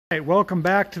Hey, welcome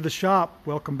back to the shop.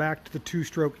 Welcome back to the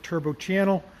two-stroke turbo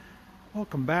channel.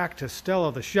 Welcome back to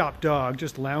Stella the shop dog,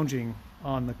 just lounging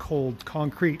on the cold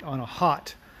concrete on a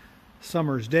hot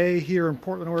summer's day here in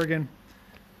Portland, Oregon.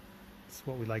 That's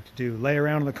what we like to do, lay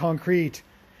around on the concrete,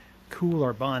 cool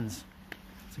our buns.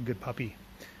 It's a good puppy.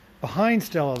 Behind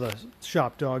Stella the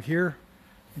shop dog here,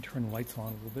 let me turn the lights on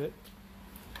a little bit.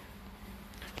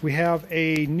 We have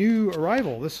a new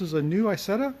arrival. This is a new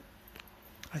Isetta.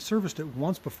 I serviced it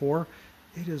once before.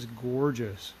 It is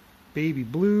gorgeous. Baby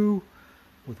blue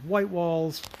with white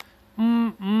walls.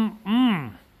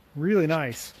 Really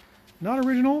nice. Not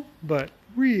original, but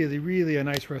really a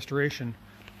nice restoration.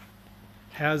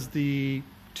 Has the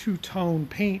two-tone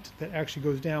paint that actually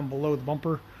goes down below the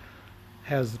bumper.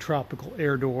 Has the tropical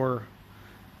air door.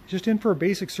 Just in for a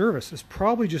basic service. It's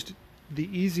probably just the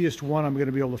easiest one I'm going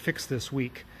to be able to fix this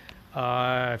week.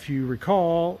 If you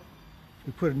recall,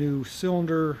 we put a new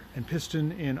cylinder and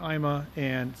piston in Ahhh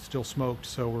and still smoked,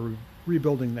 so we're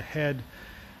rebuilding the head.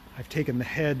 I've taken the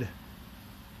head,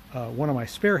 one of my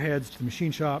spare heads, to the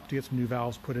machine shop to get some new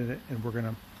valves put in it, and we're going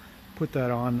to put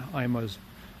that on Ahh's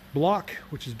block,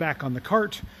 which is back on the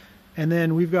cart. And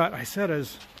then we've got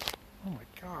Isettas, oh my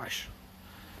gosh,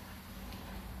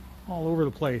 all over the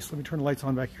place. Let me turn the lights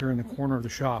on back here in the corner of the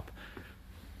shop.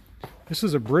 This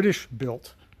is a British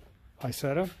built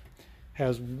Isetta.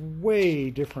 Has way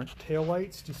different tail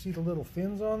lights. Do you see the little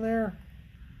fins on there?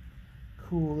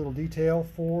 Cool little detail.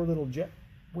 4 little jet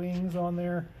wings on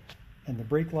there. And the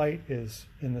brake light is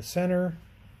in the center.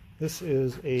 This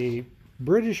is a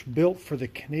British built for the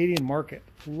Canadian market.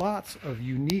 Lots of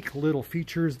unique little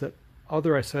features that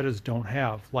other Isettas don't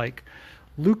have, like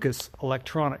Lucas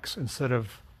electronics instead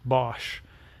of Bosch,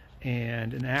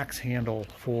 and an axe handle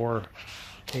for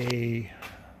a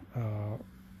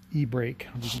e-brake.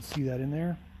 You can see that in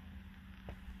there.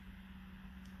 It's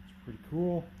pretty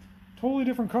cool. Totally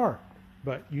different car,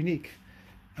 but unique.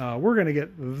 We're going to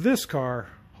get this car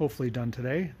hopefully done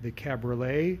today. The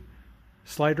cabriolet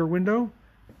slider window.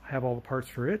 I have all the parts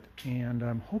for it, and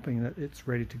I'm hoping that it's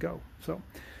ready to go. So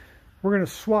we're going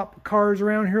to swap cars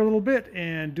around here a little bit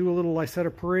and do a little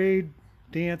Isetta parade,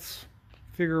 dance,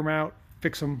 figure them out,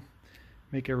 fix them,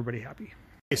 make everybody happy.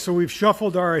 So we've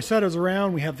shuffled our Isettas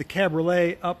around. We have the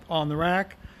cabriolet up on the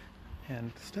rack,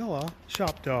 and Stella,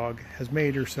 shop dog, has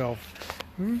made herself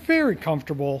very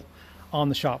comfortable on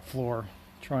the shop floor,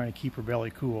 trying to keep her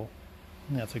belly cool.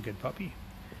 And that's a good puppy.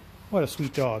 What a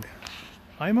sweet dog.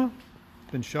 Ahh's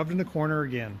been shoved in the corner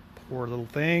again. Poor little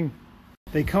thing.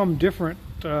 They come different.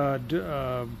 Different.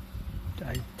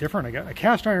 A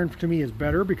cast iron to me is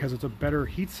better because it's a better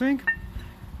heat sink.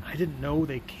 I didn't know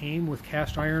they came with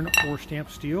cast iron or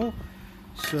stamped steel.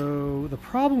 So the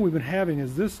problem we've been having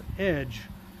is this edge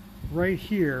right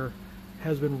here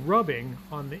has been rubbing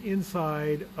on the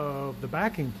inside of the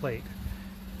backing plate.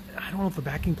 I don't know if the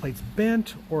backing plate's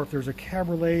bent or if there's a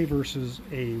cabriolet versus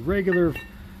a regular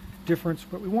difference,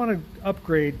 but we want to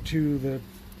upgrade to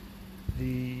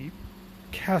the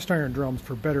cast iron drums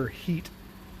for better heat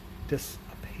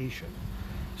dissipation.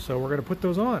 So we're going to put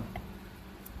those on.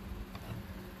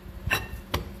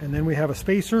 And then we have a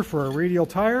spacer for a radial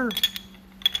tire.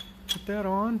 Put that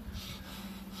on.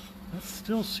 That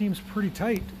still seems pretty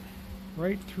tight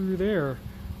right through there.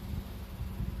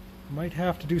 Might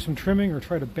have to do some trimming or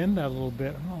try to bend that a little bit.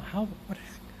 I don't know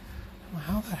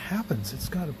how that happens. It's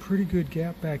got a pretty good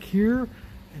gap back here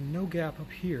and no gap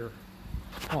up here.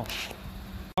 Oh.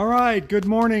 All right, good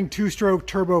morning, two-stroke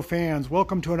turbo fans.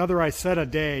 Welcome to another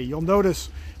Isetta day. You'll notice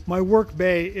my work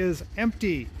bay is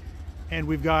empty, and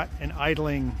we've got an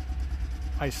idling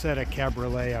Isetta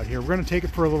cabriolet out here. We're going to take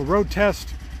it for a little road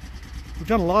test. We've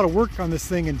done a lot of work on this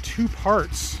thing in 2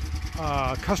 parts.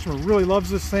 Customer really loves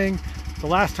this thing. The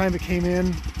last time it came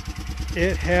in,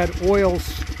 it had oil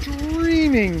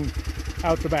streaming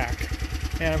out the back.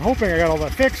 And I'm hoping I got all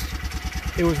that fixed.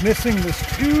 It was missing this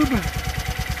tube.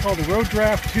 It's called the road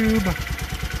draft tube.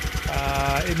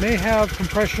 It may have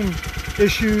compression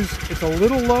issues. It's a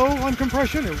little low on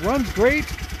compression. It runs great.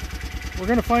 We're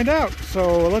going to find out.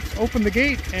 So let's open the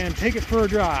gate and take it for a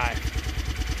drive.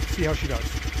 See how she does.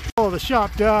 Oh, the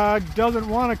shop dog doesn't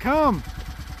want to come.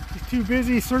 He's too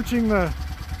busy searching the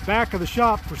back of the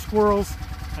shop for squirrels,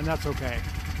 and that's okay.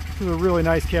 This is a really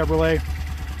nice cabriolet.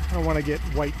 I don't want to get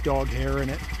white dog hair in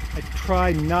it. I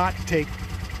try not to take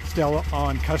Stella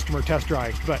on customer test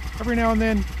drives, but every now and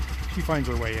then she finds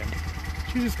her way in.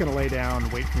 She's just going to lay down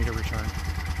and wait for me to return.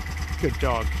 Good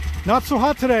dog. Not so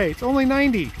hot today. It's only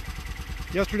 90.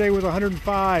 Yesterday was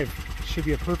 105. Should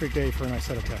be a perfect day for an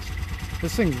Isetta test.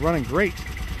 This thing's running great.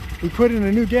 We put in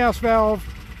a new gas valve.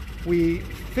 We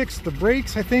fixed the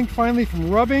brakes, I think, finally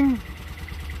from rubbing.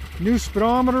 new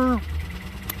speedometer,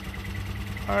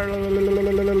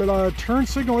 turn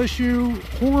signal issue,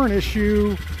 horn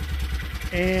issue,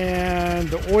 and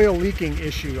the oil leaking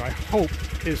issue, I hope,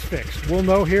 is fixed. We'll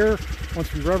know here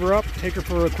once we rev her up, take her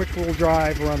for a quick little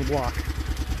drive around the block.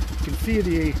 You can see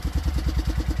the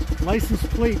license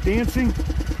plate dancing.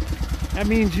 That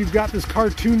means you've got this car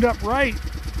tuned up right.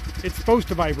 It's supposed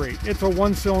to vibrate. It's a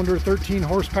 1-cylinder, 13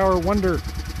 horsepower wonder.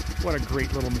 What a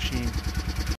great little machine.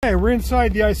 Okay, we're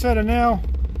inside the Isetta now.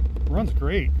 Runs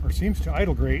great, or seems to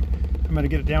idle great. I'm going to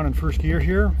get it down in first gear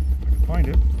here. If I can find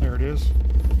it. There it is.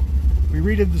 We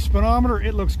redid the speedometer.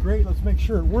 It looks great. Let's make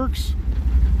sure it works.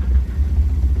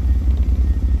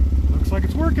 Looks like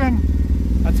it's working.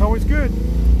 That's always good.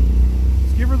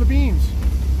 Let's give her the beans.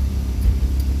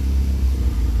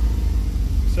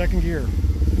 Second gear.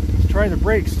 Let's try the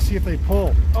brakes to see if they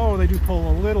pull. Oh, they do pull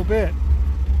a little bit,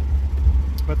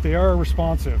 but they are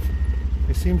responsive.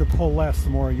 They seem to pull less the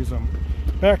more I use them.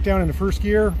 Back down into first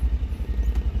gear.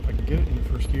 If I can get it in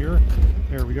first gear.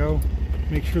 There we go.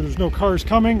 Make sure there's no cars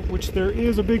coming, which there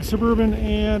is a big Suburban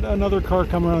and another car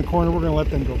coming around the corner. We're going to let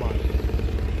them go by.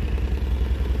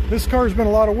 This car's been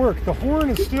a lot of work. The horn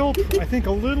is still, I think,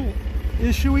 a little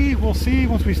issue-y. We'll see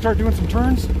once we start doing some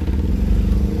turns.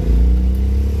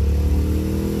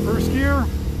 First gear.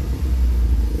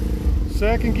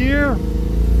 Second gear.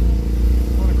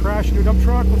 I'm going to crash into a dump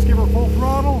truck. Let's give her full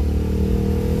throttle.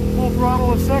 Full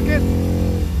throttle a second.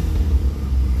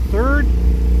 Third.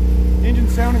 Engine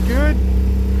sounding good.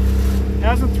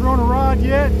 Hasn't thrown a rod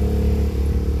yet.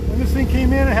 When this thing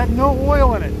came in, it had no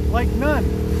oil in it, like none.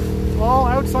 It's all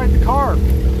outside the car.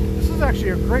 This is actually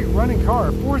a great running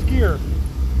car. Fourth gear.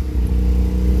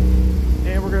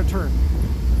 And we're going to turn.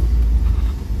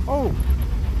 Oh!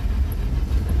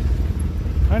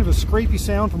 Kind of a scrapey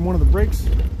sound from one of the brakes.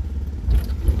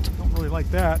 Don't really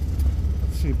like that.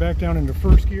 Let's see, back down into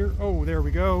first gear. Oh, there we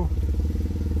go.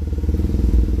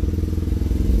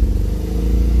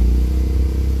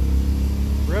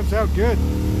 Revs out good.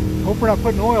 Hope we're not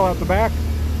putting oil out the back.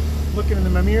 Looking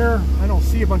in the mirror, I don't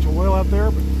see a bunch of oil out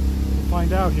there, but we'll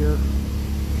find out here.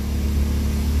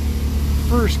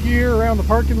 First gear around the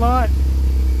parking lot.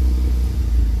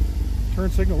 Turn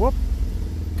signal, whoop.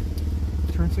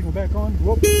 Turn signal back on,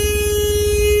 whoop.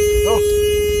 Oh,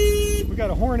 we got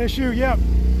a horn issue, yep.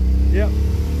 Yep.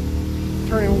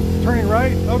 Turning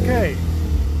right, okay.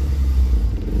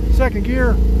 Second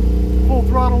gear, full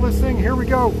throttle this thing, here we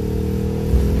go.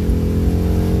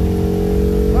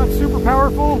 Not super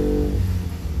powerful.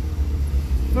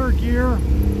 Third gear.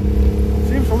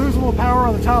 Seems to lose a little power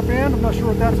on the top end. I'm not sure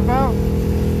what that's about.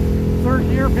 Third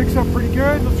gear picks up pretty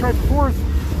good. Let's try for fourth.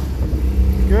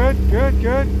 Good, good,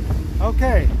 good.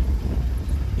 Okay.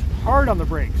 Hard on the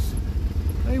brakes.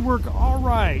 They work all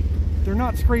right. They're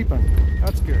not scraping.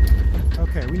 That's good.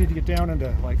 Okay, we need to get down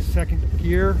into like second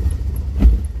gear.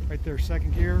 Right there,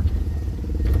 second gear.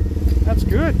 That's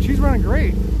good. She's running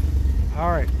great.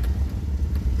 All right.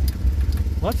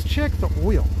 Let's check the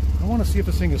oil. I want to see if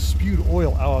this thing has spewed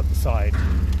oil outside.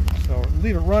 So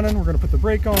leave it running. We're going to put the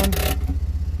brake on.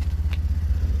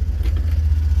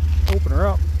 Open her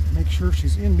up. Make sure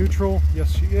she's in neutral.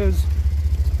 Yes, she is.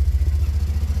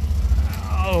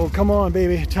 Oh, come on,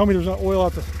 baby. Tell me there's not oil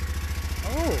out there.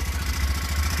 Oh,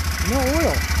 no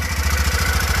oil.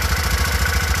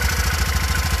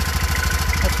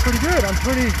 That's pretty good. I'm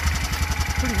pretty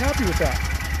happy with that.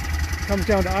 Comes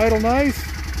down to idle nice.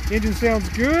 Engine sounds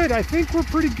good. I think we're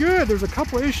pretty good. There's a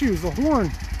couple of issues. The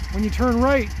horn, when you turn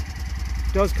right,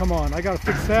 does come on. I got to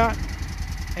fix that.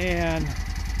 And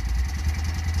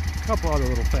a couple other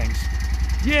little things.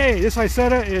 Yay! This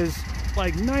Isetta is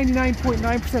like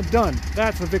 99.9% done.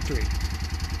 That's a victory.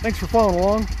 Thanks for following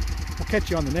along. We'll catch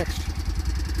you on the next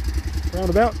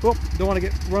roundabout. Oh, don't want to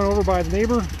get run over by the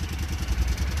neighbor.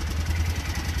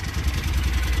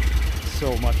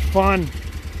 So much fun.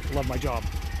 Love my job.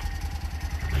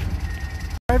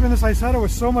 Driving this Isetta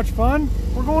was so much fun.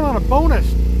 We're going on a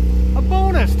bonus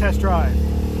test drive.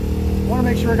 Want to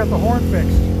make sure I got the horn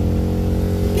fixed.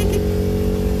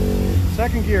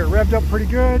 Second gear, revved up pretty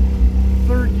good.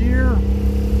 Third gear.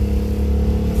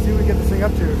 Let's see what we get this thing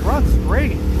up to. It runs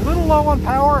great. A little low on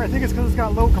power. I think it's because it's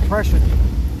got low compression.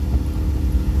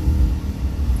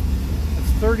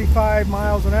 It's 35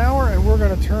 miles an hour, and we're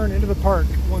going to turn into the park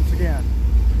once again.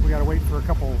 We got to wait for a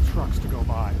couple trucks to go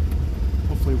by.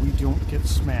 Hopefully we don't get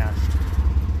smashed.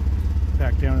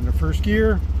 Back down into first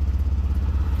gear.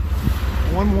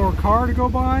 One more car to go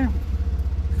by.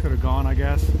 Could have gone, I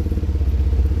guess.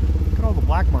 Look at all the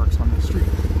black marks on the street.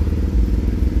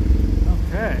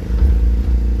 Okay.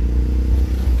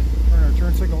 Turn our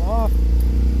turn signal off.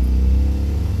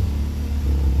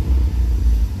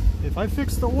 I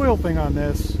fixed the oil thing on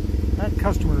this. That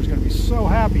customer is going to be so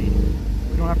happy.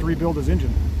 We don't have to rebuild his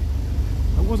engine.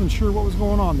 I wasn't sure what was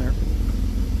going on there.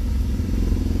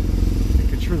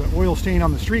 Making sure the oil stain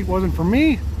on the street wasn't from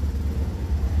me. You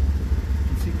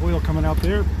can see oil coming out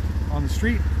there on the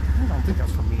street. I don't think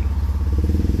that's from me.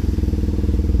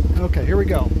 Okay, here we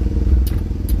go.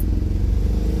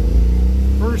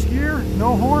 First gear,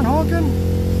 no horn honking.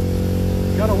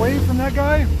 Got away from that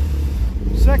guy.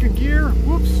 Second gear,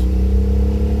 whoops.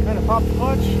 Kind of popped the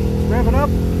clutch. Let's rev it up.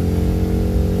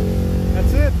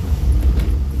 That's it.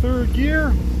 Third gear.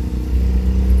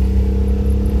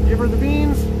 Give her the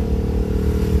beans.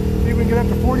 See if we can get up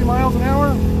to 40 miles an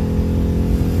hour.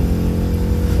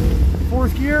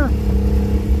 Fourth gear.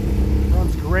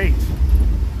 Runs great.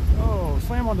 Oh,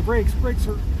 slam on the brakes. Brakes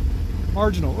are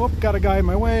marginal. Oh, got a guy in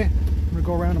my way. I'm going to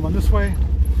go around him on this way.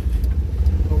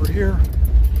 Over here.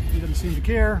 He doesn't seem to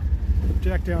care.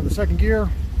 Jack down the second gear.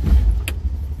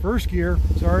 First gear,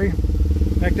 sorry.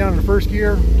 Back down in the first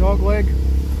gear. Dog leg.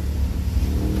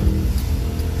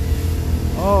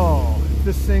 Oh,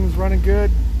 this thing's running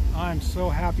good. I'm so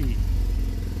happy.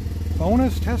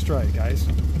 Bonus test drive, guys.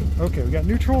 Okay, we got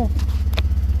neutral.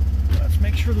 Let's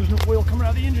make sure there's no oil coming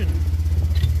out of the engine.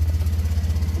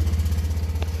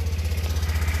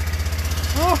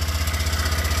 Oh,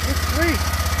 looks great.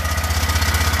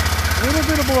 A little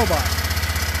bit of blow by.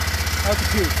 Out the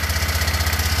tube.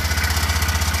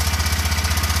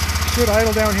 Should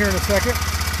idle down here in a second.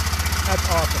 That's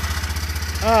awesome.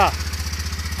 Ah,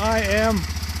 I am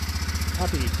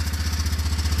happy.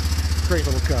 Great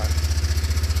little car.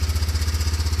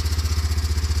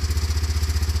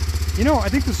 You know, I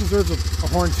think this deserves a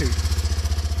horn toot.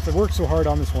 I worked so hard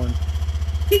on this horn.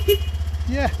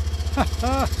 Yeah.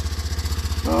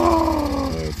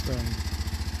 Oh, it's fun.